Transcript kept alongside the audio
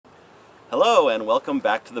Hello and welcome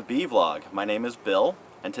back to the bee vlog. My name is Bill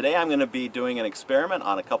and today I'm going to be doing an experiment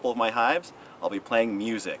on a couple of my hives. I'll be playing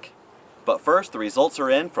music. But first, the results are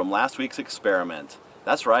in from last week's experiment.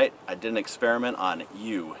 That's right, I did an experiment on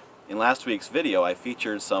you. In last week's video I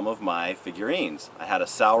featured some of my figurines. I had a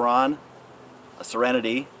Sauron, a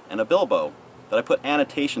Serenity, and a Bilbo that I put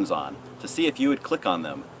annotations on to see if you would click on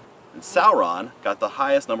them. And Sauron got the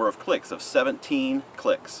highest number of clicks of 17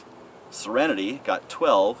 clicks. Serenity got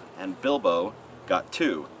 12 and Bilbo got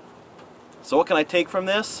 2. So what can I take from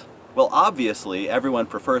this? Well, obviously everyone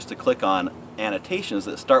prefers to click on annotations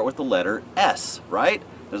that start with the letter S, right?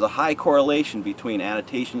 There's a high correlation between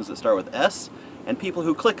annotations that start with S and people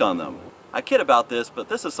who click on them. I kid about this, but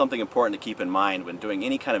this is something important to keep in mind when doing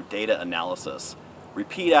any kind of data analysis.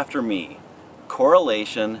 Repeat after me.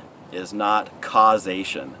 Correlation is not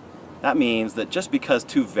causation. That means that just because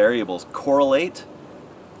two variables correlate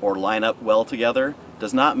or line up well together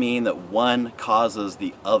does not mean that one causes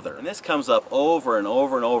the other. And this comes up over and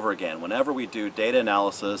over and over again whenever we do data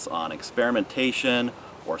analysis on experimentation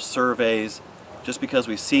or surveys. Just because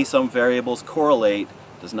we see some variables correlate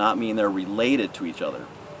does not mean they're related to each other.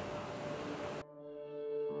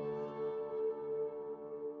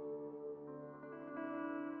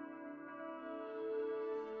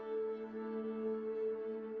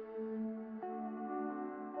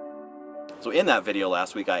 So in that video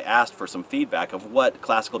last week I asked for some feedback of what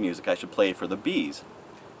classical music I should play for the bees.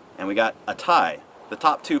 And we got a tie. The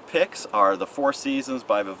top two picks are The Four Seasons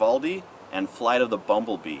by Vivaldi and Flight of the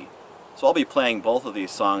Bumblebee. So I'll be playing both of these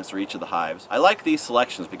songs for each of the hives. I like these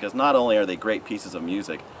selections because not only are they great pieces of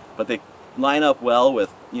music, but they line up well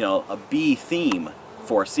with, a bee theme.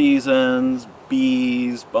 Four Seasons,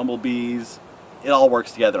 bees, bumblebees. It all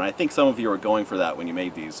works together, and I think some of you are going for that when you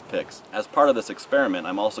made these picks. As part of this experiment,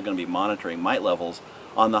 I'm also going to be monitoring mite levels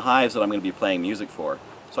on the hives that I'm going to be playing music for.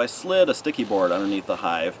 So I slid a sticky board underneath the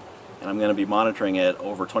hive, and I'm going to be monitoring it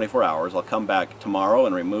over 24 hours. I'll come back tomorrow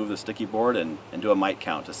and remove the sticky board and do a mite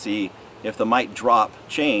count to see if the mite drop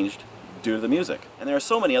changed due to the music. And there are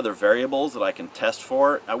so many other variables that I can test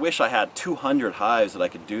for. I wish I had 200 hives that I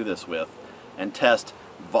could do this with and test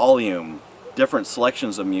volume, different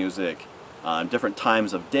selections of music, different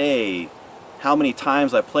times of day, how many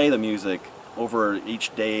times I play the music over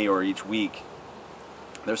each day or each week.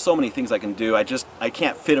 There's so many things I can do. I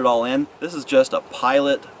can't fit it all in. This is just a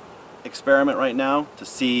pilot experiment right now to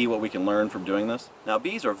see what we can learn from doing this. Now,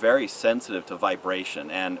 bees are very sensitive to vibration,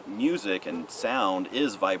 and music and sound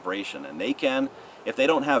is vibration, and they can, if they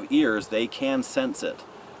don't have ears, they can sense it.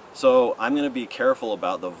 So I'm going to be careful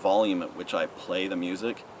about the volume at which I play the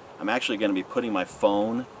music. I'm actually going to be putting my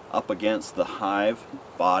phone up against the hive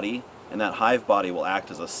body, and that hive body will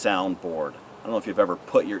act as a sound board. I don't know if you've ever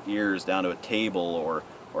put your ears down to a table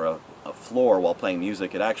or a floor while playing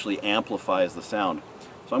music. It actually amplifies the sound.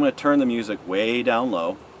 So I'm going to turn the music way down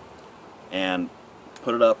low and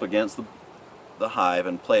put it up against the hive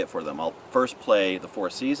and play it for them. I'll first play The Four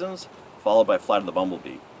Seasons, followed by Flight of the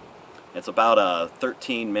Bumblebee. It's about a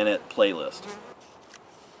 13-minute playlist.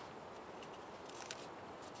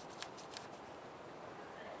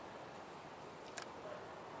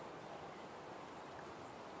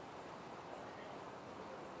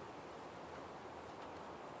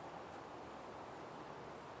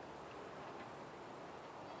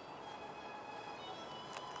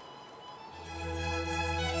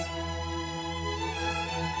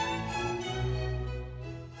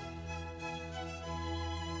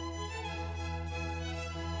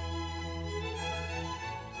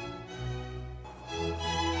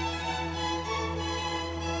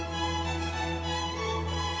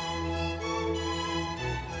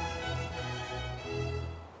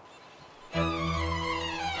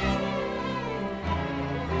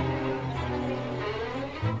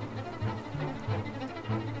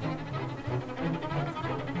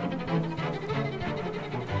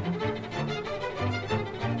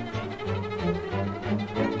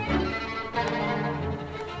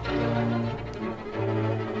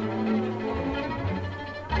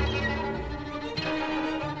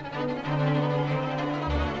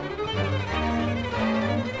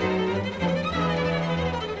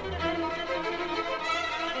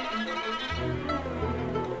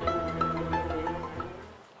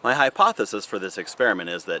 My hypothesis for this experiment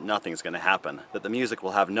is that nothing's going to happen, that the music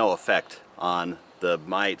will have no effect on the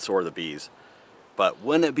mites or the bees. But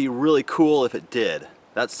wouldn't it be really cool if it did?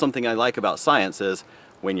 That's something I like about science, is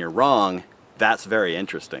when you're wrong, that's very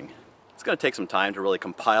interesting. It's going to take some time to really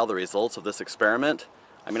compile the results of this experiment.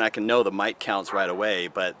 I mean, I can know the mite counts right away,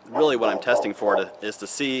 but really what I'm testing for is to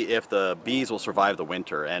see if the bees will survive the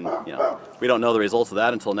winter, and we don't know the results of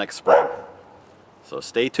that until next spring. So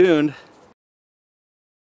stay tuned.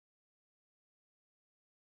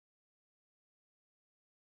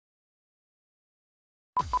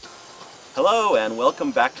 Hello and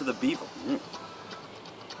welcome back to the bee. Came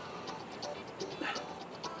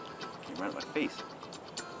right in my face.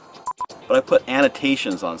 But I put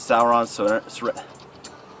annotations on Sauron's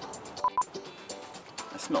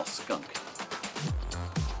I smell skunk.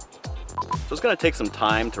 So it's going to take some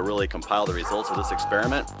time to really compile the results of this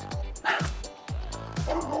experiment.